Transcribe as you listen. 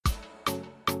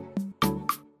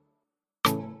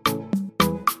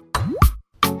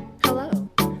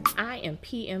am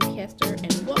PM Kester,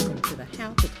 and welcome to the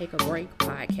How to Take a Break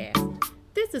podcast.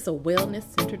 This is a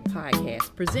wellness-centered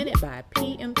podcast presented by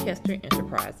PM Kester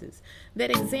Enterprises that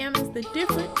examines the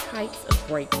different types of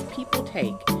breaks people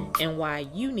take and why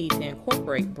you need to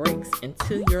incorporate breaks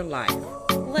into your life.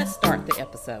 Let's start the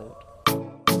episode.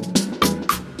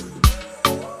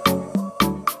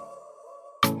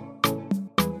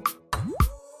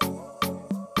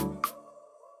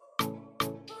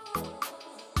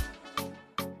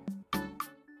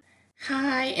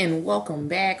 Hi, and welcome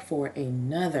back for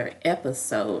another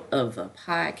episode of the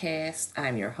podcast.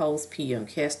 I'm your host, PM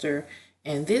Kester,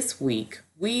 and this week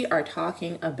we are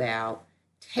talking about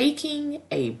taking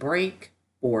a break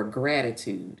for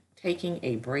gratitude. Taking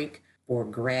a break for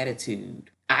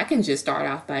gratitude. I can just start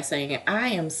off by saying I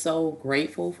am so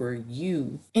grateful for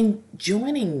you in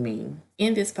joining me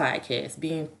in this podcast,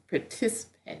 being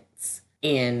participants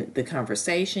in the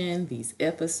conversation, these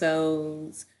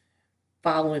episodes,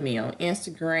 following me on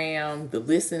Instagram, the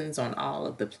listens on all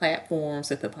of the platforms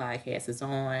that the podcast is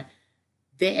on.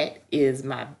 That is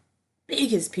my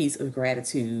biggest piece of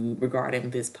gratitude regarding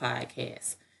this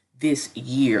podcast this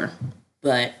year.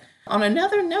 But on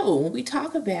another note, when we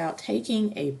talk about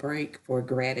taking a break for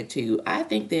gratitude, I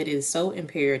think that is so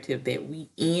imperative that we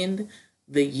end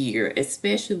the year,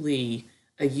 especially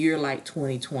a year like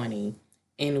 2020,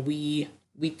 and we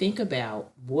think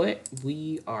about what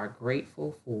we are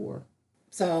grateful for.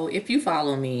 So if you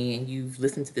follow me and you've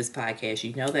listened to this podcast,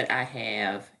 you know that I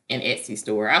have an Etsy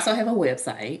store. I also have a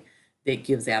website that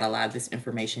gives out a lot of this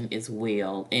information as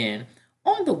well. And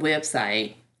on the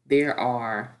website, there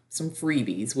are some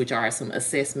freebies, which are some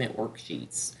assessment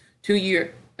worksheets,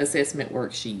 2-year assessment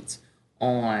worksheets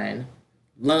on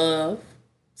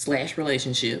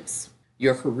love/relationships,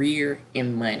 your career,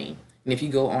 and money. And if you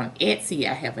go on Etsy,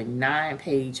 I have a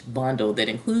 9-page bundle that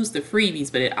includes the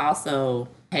freebies, but it also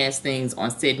has things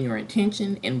on setting your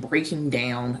intention and breaking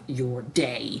down your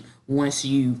day. Once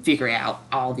you figure out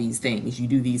all these things, you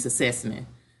do this assessment,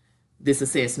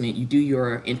 you do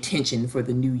your intention for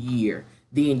the new year,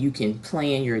 then you can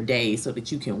plan your day so that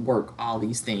you can work all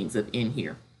these things up in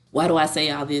here. Why do I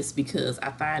say all this? Because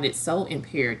I find it so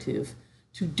imperative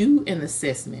to do an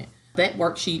assessment. That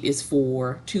worksheet is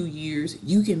for 2 years.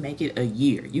 You can make it a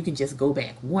year. You can just go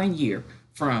back 1 year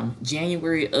from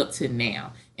January up to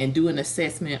now and do an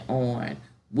assessment on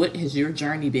what has your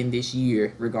journey been this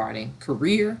year regarding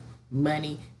career,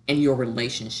 money, and your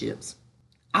relationships.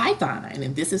 I find,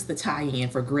 and this is the tie-in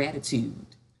for gratitude,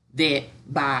 that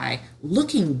by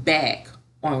looking back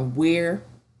on where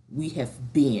we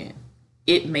have been,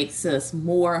 it makes us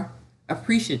more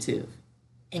appreciative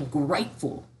and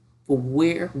grateful for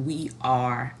where we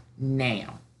are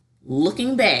now.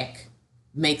 Looking back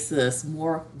makes us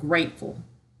more grateful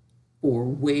for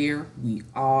where we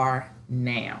are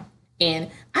now. And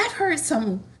I've heard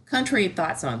some contrary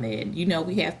thoughts on that. You know,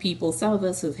 we have people, some of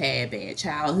us have had bad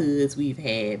childhoods, we've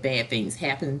had bad things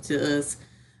happen to us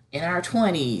in our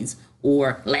 20s,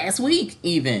 or last week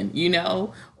even,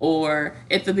 or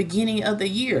at the beginning of the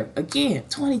year. Again,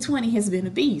 2020 has been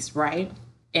a beast, right?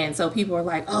 And so people are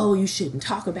like, oh, you shouldn't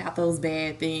talk about those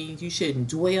bad things. You shouldn't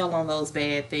dwell on those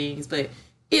bad things. But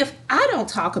if I don't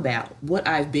talk about what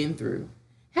I've been through,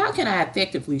 how can I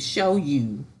effectively show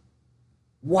you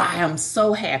why I'm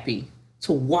so happy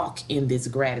to walk in this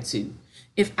gratitude?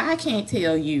 If I can't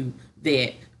tell you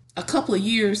that a couple of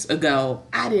years ago,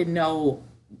 I didn't know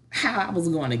how I was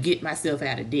going to get myself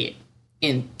out of debt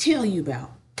and tell you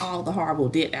about all the horrible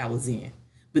debt I was in,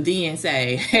 but then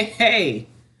say, hey,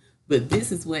 but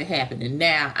this is what happened, and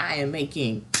now I am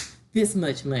making this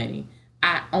much money.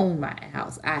 I own my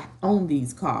house. I own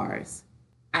these cars.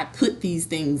 I put these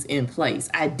things in place.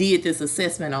 I did this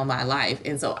assessment on my life,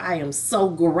 and so I am so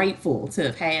grateful to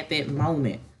have had that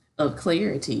moment of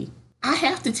clarity. I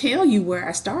have to tell you where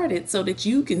I started so that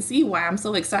you can see why I'm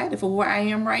so excited for where I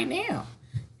am right now.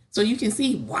 So you can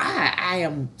see why I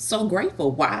am so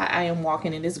grateful, why I am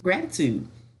walking in this gratitude.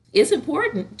 It's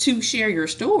important to share your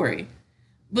story,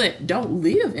 but don't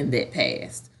live in that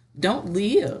past. Don't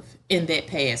live in that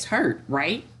past hurt,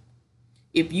 right?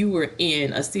 If you were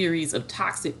in a series of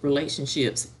toxic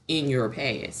relationships in your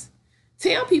past,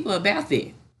 tell people about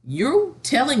that. You're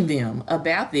telling them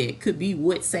about that could be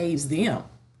what saves them,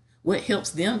 what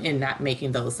helps them in not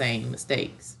making those same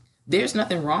mistakes. There's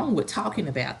nothing wrong with talking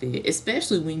about that,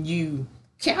 especially when you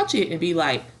couch it and be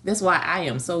like, that's why I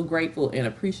am so grateful and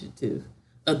appreciative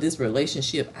of this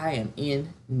relationship I am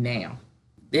in now.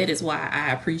 That is why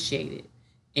I appreciate it.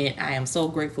 And I am so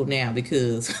grateful now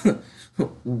because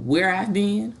where I've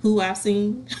been, who I've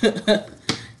seen,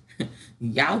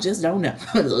 y'all just don't know.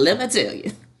 Let me tell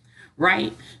you.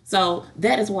 right? So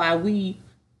that is why we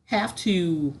have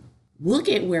to look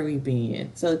at where we've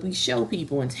been so that we show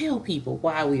people and tell people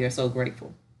why we are so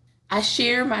grateful. I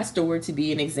share my story to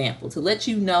be an example, to let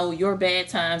you know your bad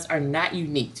times are not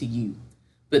unique to you,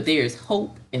 but there's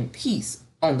hope and peace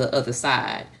on the other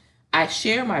side. I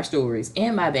share my stories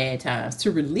and my bad times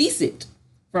to release it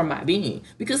from my being,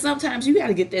 because sometimes you got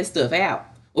to get that stuff out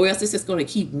or else it's just going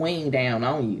to keep weighing down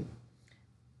on you.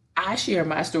 I share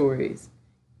my stories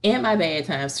and my bad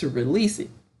times to release it,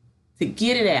 to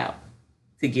get it out,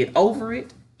 to get over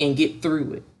it and get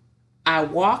through it. I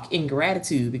walk in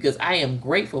gratitude because I am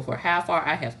grateful for how far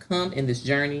I have come in this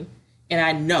journey, and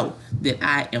I know that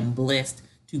I am blessed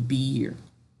to be here.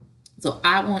 So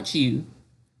I want you,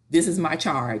 this is my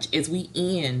charge as we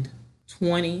end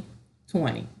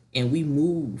 2020 and we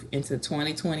move into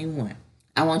 2021.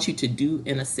 I want you to do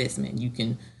an assessment. You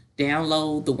can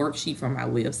download the worksheet from my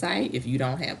website if you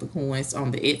don't have the coins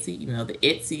on the Etsy. You know, the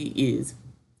Etsy is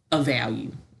a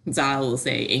value. That's all I will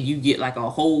say. And you get like a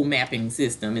whole mapping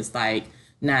system. It's like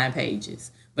 9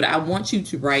 pages. But I want you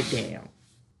to write down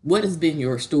what has been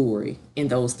your story in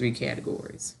those 3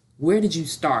 categories. Where did you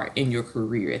start in your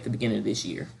career at the beginning of this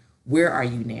year? Where are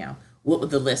you now? What were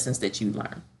the lessons that you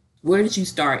learned? Where did you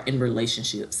start in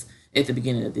relationships at the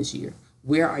beginning of this year?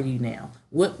 Where are you now?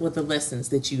 What were the lessons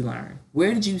that you learned?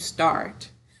 Where did you start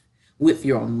with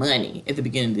your money at the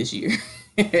beginning of this year?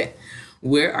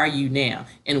 Where are you now?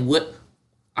 And what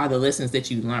are the lessons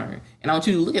that you learned? And I want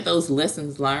you to look at those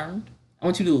lessons learned. I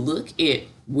want you to look at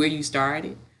where you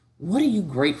started. What are you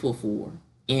grateful for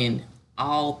in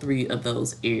all 3 of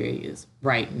those areas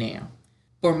right now?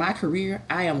 For my career,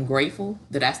 I am grateful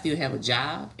that I still have a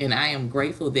job, and I am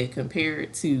grateful that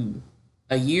compared to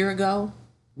a year ago,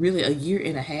 really a year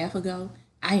and a half ago,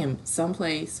 I am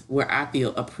someplace where I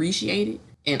feel appreciated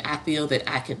and I feel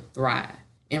that I can thrive.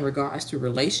 In regards to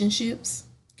relationships,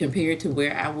 compared to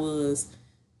where I was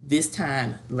this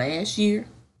time last year,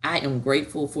 I am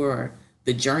grateful for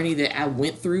the journey that I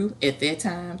went through at that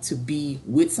time to be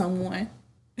with someone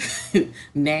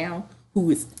now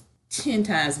who is 10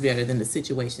 times better than the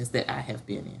situations that I have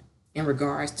been in. In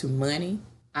regards to money,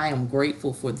 I am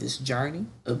grateful for this journey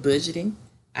of budgeting.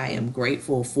 I am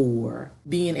grateful for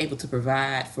being able to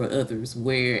provide for others,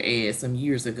 whereas some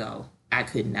years ago, I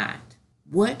could not.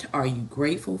 What are you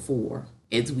grateful for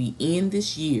as we end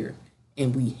this year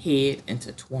and we head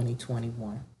into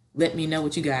 2021? Let me know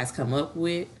what you guys come up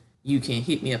with. You can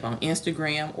hit me up on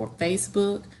Instagram or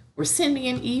Facebook, or send me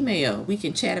an email. We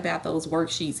can chat about those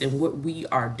worksheets and what we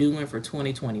are doing for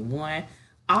 2021.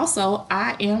 Also,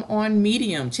 I am on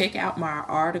Medium. Check out my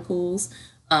articles.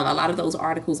 A lot of those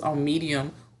articles on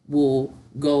Medium will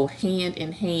go hand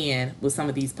in hand with some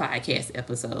of these podcast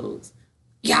episodes.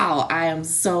 Y'all, I am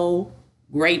so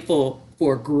grateful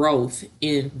for growth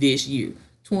in this year.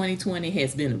 2020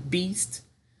 has been a beast,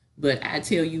 but I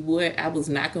tell you what, I was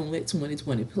not going to let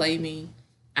 2020 play me.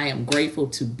 I am grateful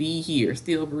to be here,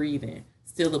 still breathing,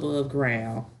 still above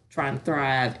ground, trying to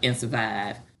thrive and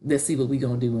survive. Let's see what we're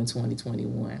going to do in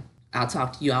 2021. I'll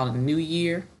talk to you all in the new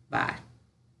year. Bye.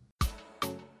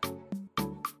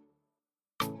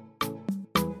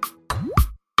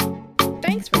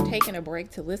 Thanks for taking a break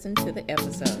to listen to the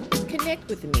episode. Connect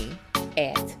with me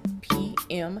at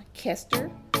PM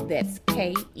Kester, that's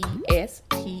KESTER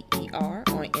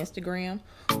on Instagram,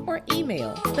 or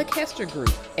email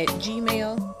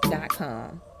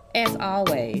thekestergroup@gmail.com. As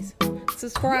always,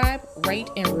 subscribe, rate,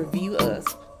 and review us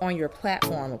on your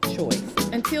platform of choice.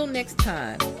 Until next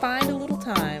time, find a little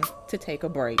time to take a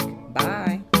break.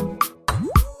 Bye.